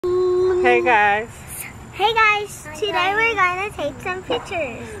Hey guys. Hey guys, today we're going to take some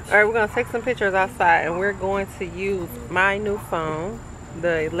pictures. Alright, we're going to take some pictures outside and we're going to use my new phone,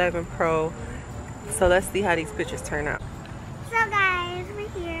 the 11 Pro. So let's see how these pictures turn out. So guys, we're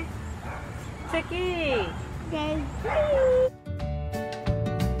here. Chicky! Day 3.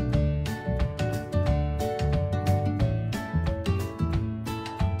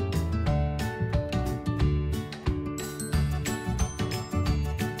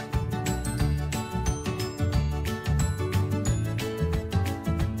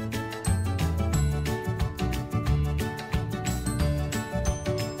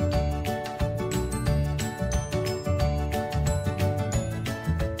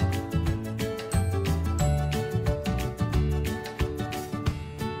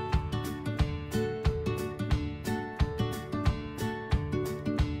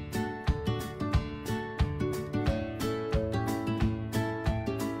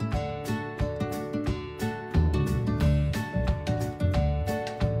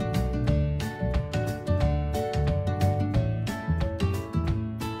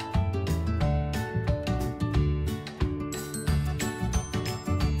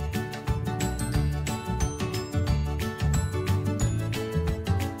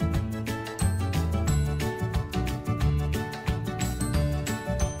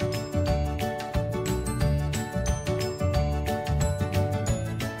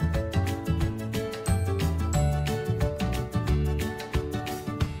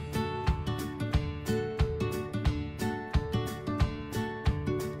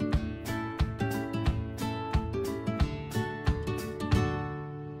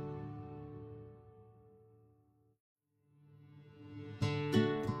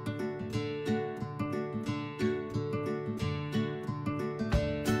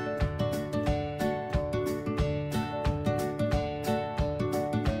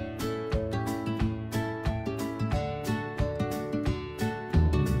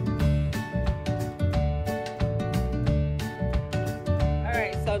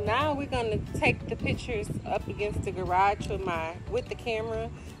 So now we're gonna take the pictures up against the garage with the camera,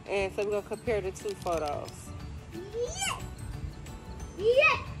 and so we're gonna compare the two photos.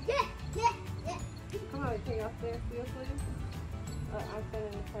 Yeah. Come on, can y'all stand still, please? I'm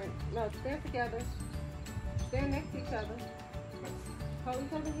standing in front. No, stand together. Stand next to each other. Hold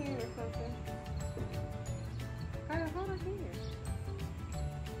each other's hand or something. Hold our hand.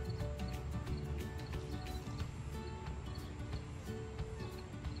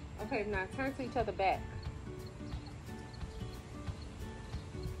 Okay, now turn to each other back.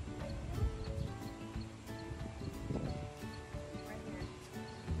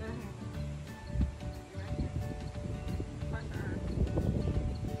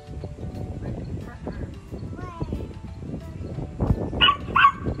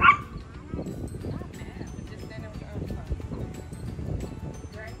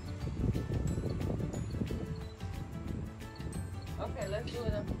 Okay, let's do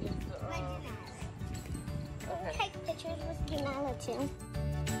it up against the okay. Take pictures with Janela too.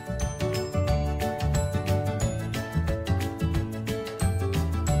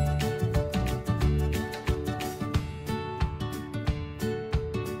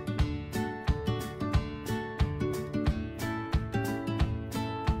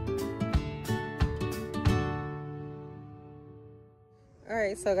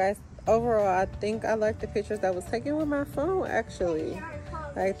 Alright, so guys, overall I think I like the pictures that was taken with my phone actually.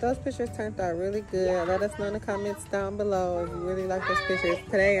 Like, those pictures turned out really good. Let us know in the comments down below if you really like those pictures.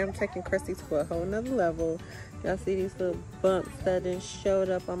 Today I'm taking Christy to a whole nother level. Y'all see these little bumps that then showed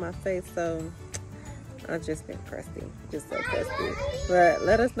up on my face, so I've just been crusty, just so crusty. But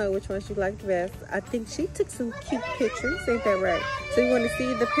let us know which ones you liked best. I think she took some cute pictures, ain't that right? So you want to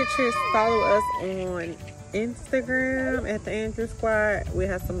see the pictures, follow us on Instagram at the Andrew Squad. We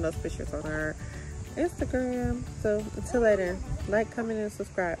have some of those pictures on our Instagram. So until later, like, comment, and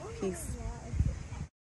subscribe. Peace.